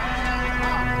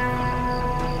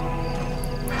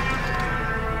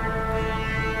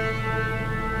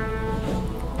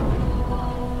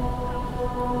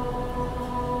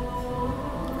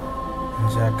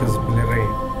 Jacques Bléré.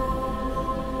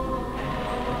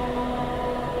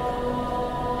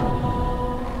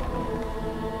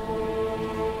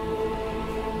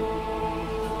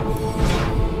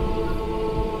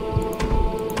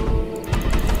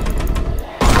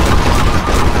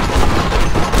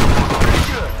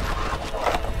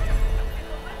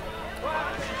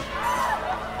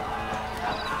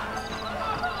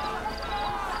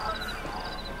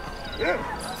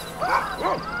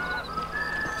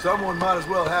 Someone might as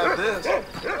well have this.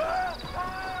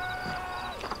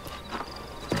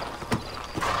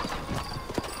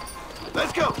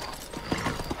 Let's go.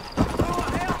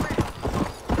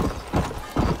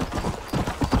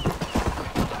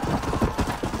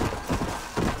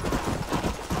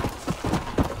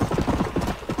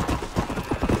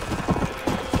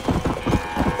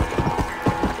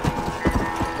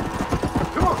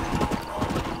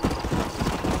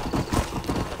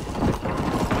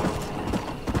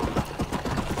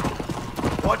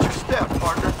 Watch your step,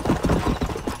 partner.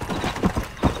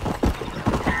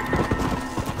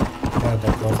 Yeah,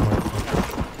 that was my fault.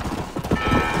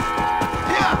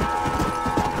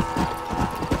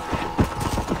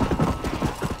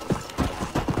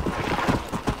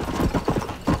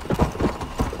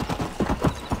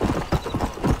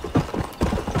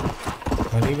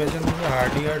 Honey वैजन मुझे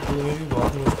RDR 2 में भी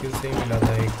बहुत मुश्किल से ही मिला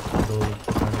था, एक दो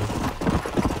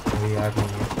मुझे याद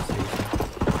नहीं है सही से।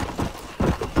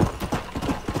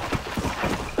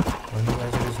 Honey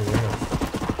वैजन is where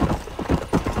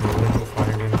you're going to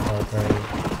find in Part-8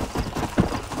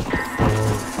 4,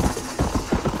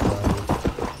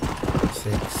 5,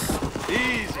 6.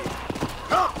 Easy.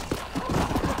 Come.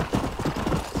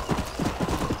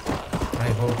 I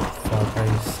hope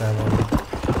Part-8 7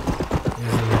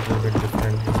 is a little bit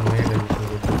different, is made a little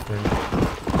bit different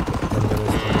than the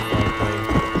rest of Part-8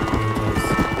 because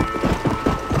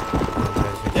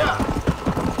Yeah.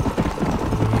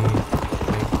 we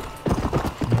like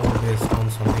more based on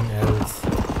something else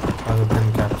other than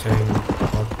capturing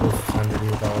outposts and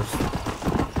review towers.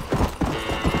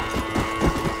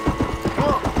 Come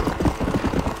on.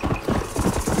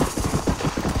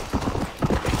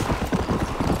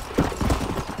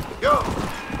 Go.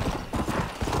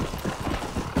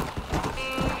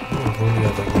 भूल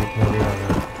गया था कि इतना भी आ गया।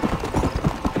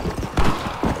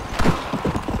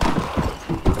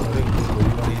 अरे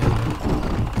गोली मारी है।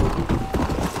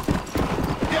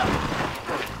 Yeah.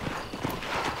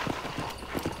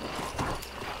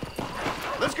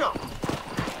 Let's go.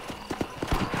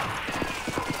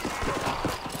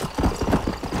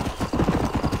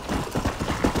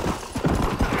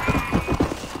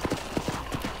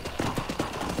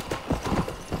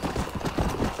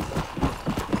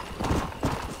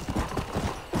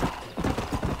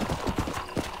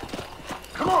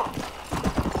 Come on.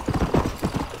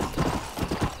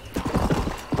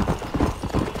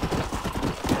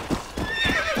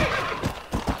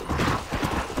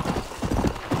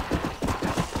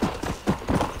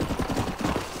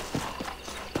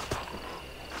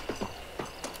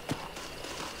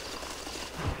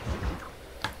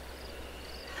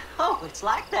 Oh, it's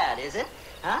like that, is it?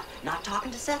 Huh? Not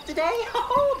talking to Seth today?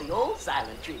 Oh, the old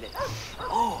silent treatment.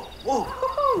 Oh, whoa,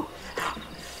 woo-hoo.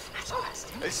 That's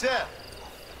Preston. Hey, Seth.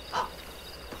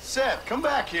 Seth, come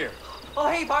back here. Oh,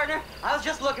 hey, partner. I was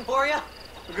just looking for you.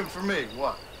 Looking for me.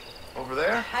 What? Over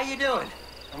there? How you doing?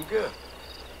 I'm good.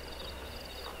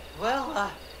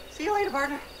 Well, see you later,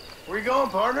 partner. Where you going,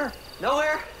 partner?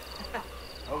 Nowhere.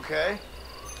 Okay.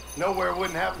 Nowhere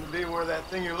wouldn't happen to be where that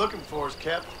thing you're looking for is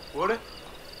kept, would it?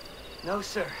 No,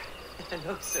 sir.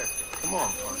 No, sir. Come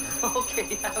on, partner.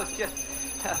 Okay, I was just...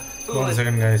 1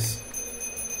 second, guys.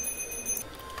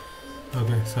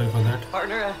 Okay, sorry for that.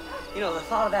 Partner, you know, the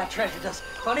thought of that treasure does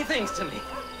funny things to me.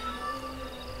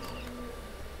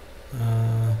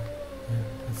 Yeah,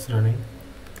 it's running.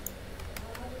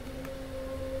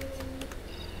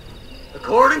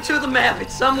 According to the map,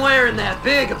 it's somewhere in that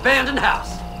big abandoned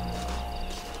house.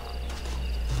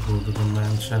 Go to the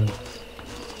mansion.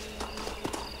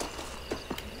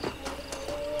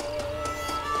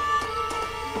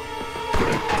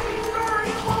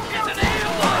 It's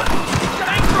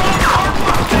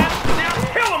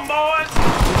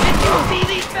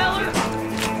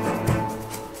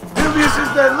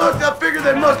as they looked, I figured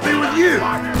they must be with you.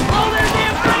 Oh, there's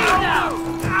damn trees now!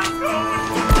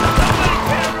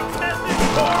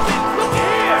 Look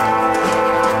here!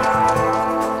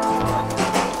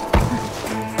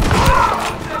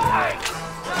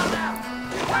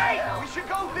 Hey, we should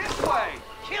go this way.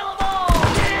 Kill them all!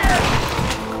 Yeah!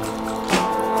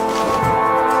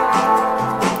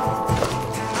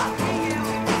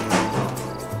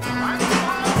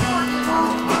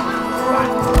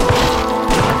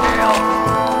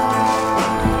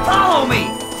 Follow me!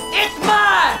 It's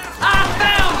mine! I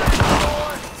found it!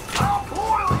 I'll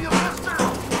boil you, mister.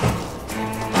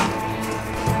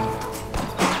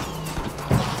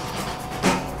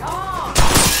 Come on!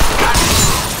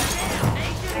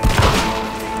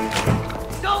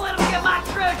 Don't let him get my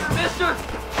treasure, mister!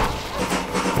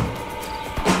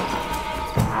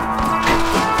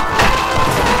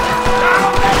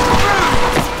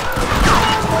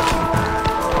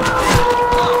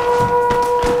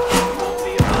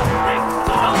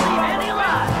 Don't leave any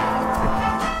alive!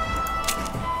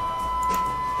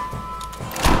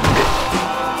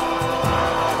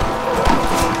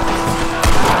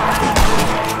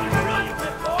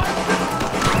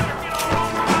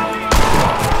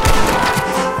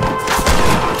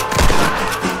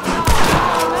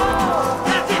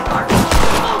 That's it, Parker!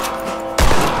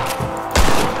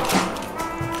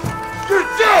 You're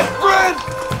dead, friend.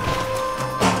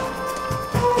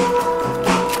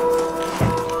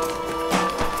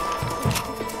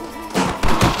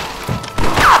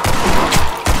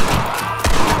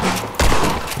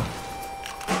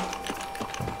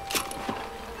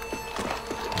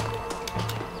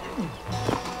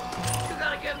 You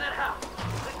gotta get in that house.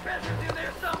 The treasure's in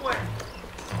there somewhere.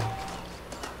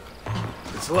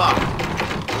 It's locked.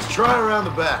 Let's try around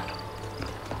the back.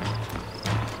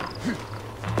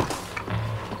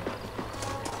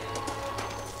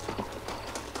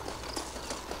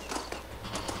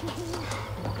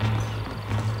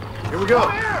 Here we go.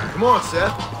 Come on,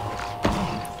 Seth.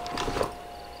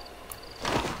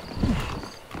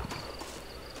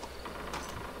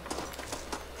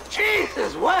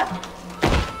 Jesus, what?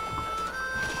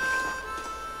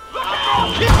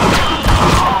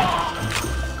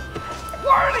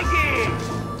 Whirligig!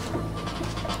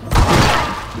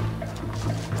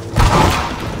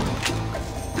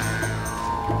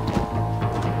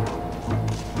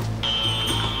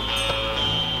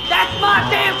 That's my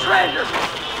damn treasure!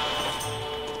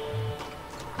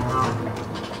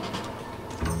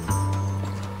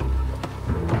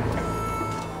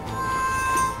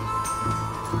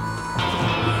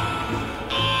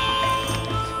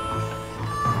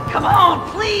 Come on,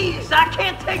 please! I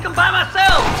can't take them by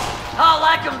myself! I'll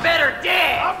like them better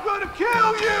dead! I'm gonna kill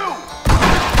you!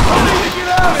 I need to get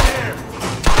out of here!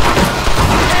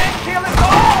 Can't kill us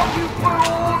all, you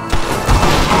fool!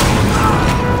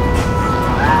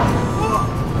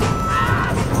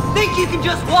 Think you can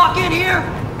just walk in here?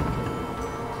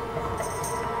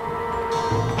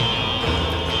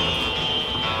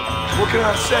 What can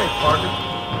I say, partner?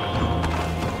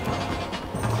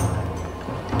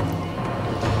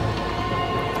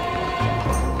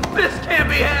 This can't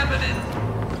be happening!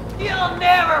 You'll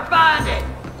never find it!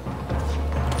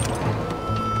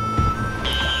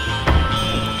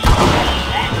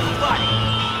 That's funny!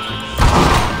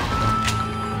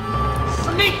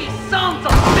 Sneaky sons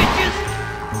of bitches!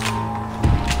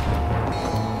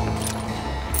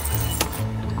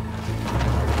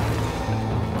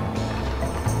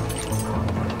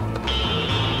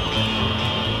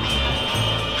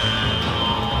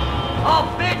 I'll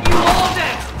bet you all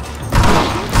down!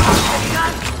 Hey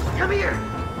guys, come here!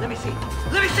 Let me see.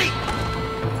 Let me see!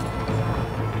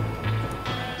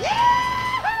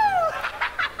 Yahoo!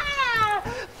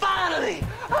 Finally!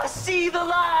 I see the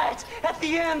light at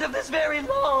the end of this very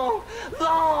long,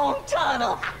 long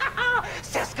tunnel.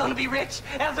 Seth's gonna be rich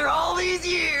after all these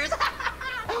years.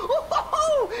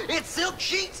 It's silk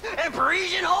sheets and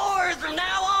Parisian whores from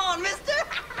now on, mister!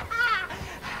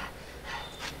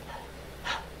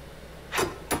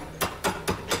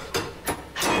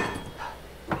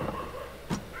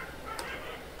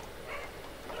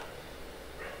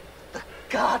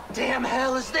 Goddamn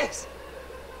hell is this?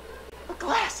 A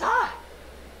glass eye?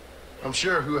 I'm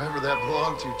sure whoever that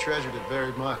belonged to treasured it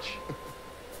very much.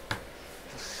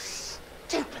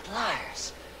 Stupid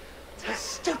liars. Those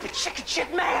stupid chicken shit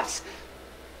maps.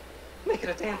 Making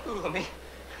a damn fool of me.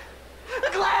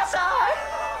 A glass eye!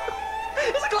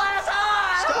 It's a glass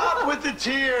eye! Stop with the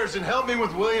tears and help me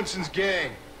with Williamson's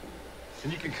gang.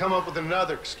 And you can come up with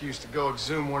another excuse to go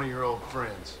exhume one of your old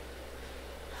friends.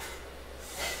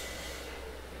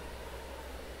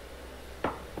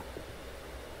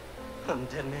 Hunting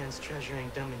dead man's treasure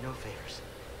ain't done me no favors.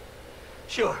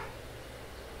 Sure.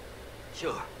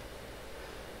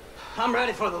 I'm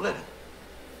ready for the living.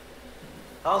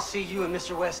 I'll see you and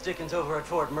Mr. West Dickens over at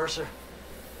Fort Mercer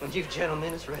when you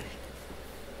gentlemen is ready.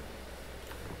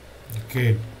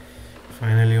 Okay,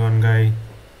 finally one guy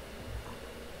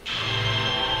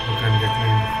who can get me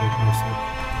into Fort Mercer.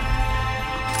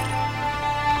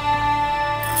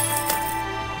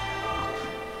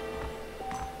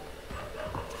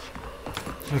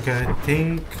 Okay, I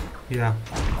think, yeah,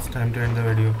 it's time to end the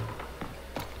video.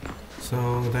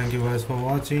 So thank you guys for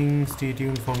watching. Stay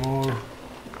tuned for more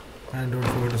and don't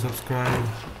forget to subscribe.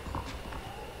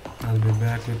 I'll be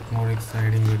back with more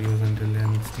exciting videos. Until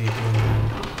then, stay tuned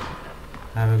and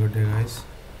have a good day, guys.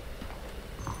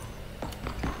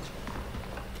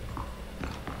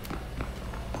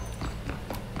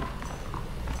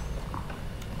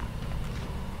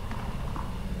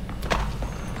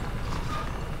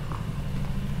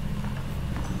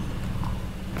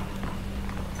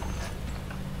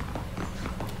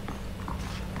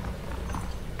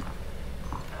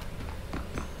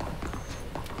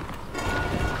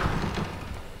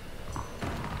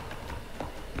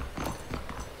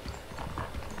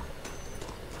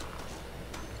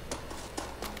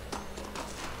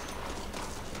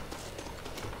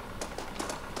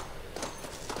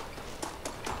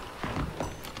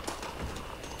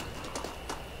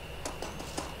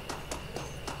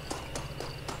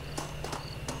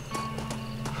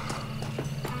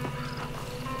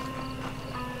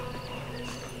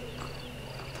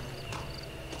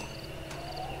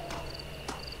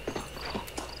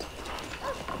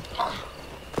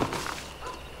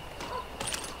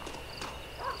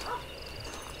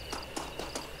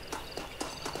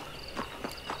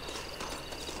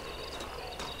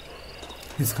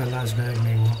 इसका last drive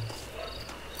नहीं हुआ.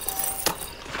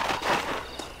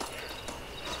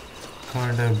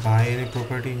 Can't I buy any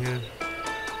property here?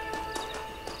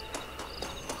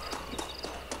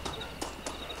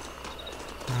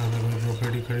 अगर कोई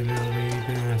property खरीद ले तो यहीं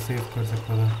पे मैं सेव कर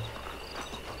सकता था.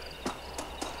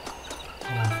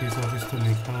 ऑफिस तो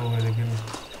लिखा हुआ है लेकिन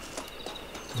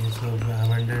ये सब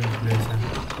अबैंडन्ड प्लेस है,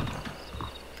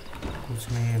 कुछ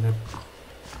नहीं है इधर.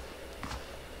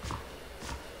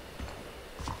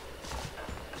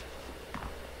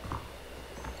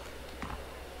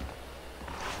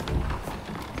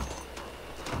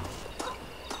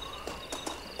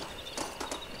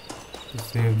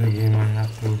 Save the game, I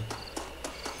have to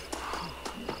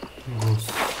go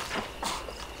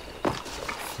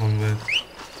somewhere.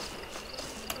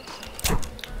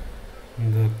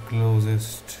 The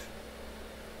closest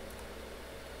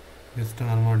is the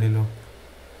armadillo.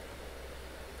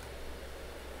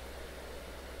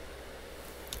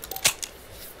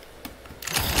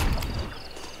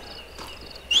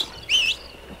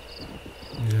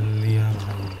 जल्दी आ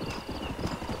भाई,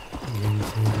 गेम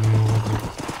सेव नहीं होगा तो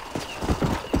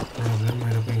प्रॉब्लम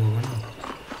मेरे पे होगा ना.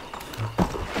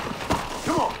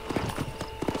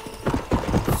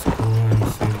 Let's go and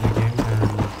save the game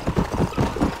and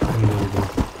load it.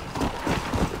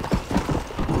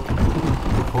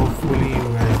 Hopefully you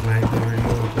guys like the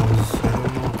video because I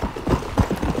don't know,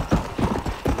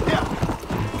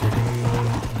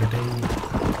 getting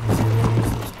 0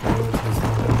 subscribers is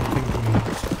not anything to me.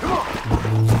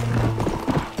 Losing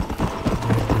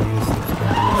my previous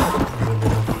subscribers is a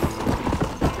bit of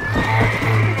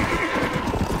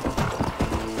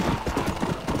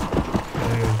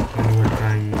we're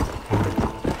trying hard.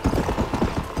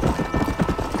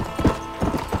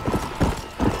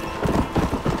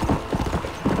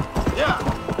 Yeah.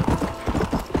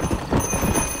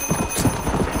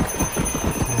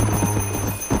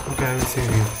 Okay, I will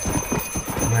save you.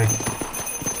 Bye.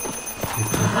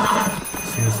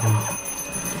 See you soon.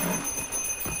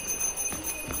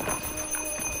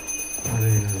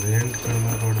 अरे rent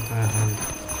करना पड़ता है हर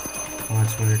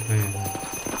 5 minute में.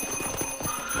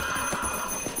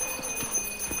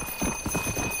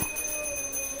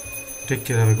 Take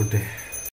care, have a good day.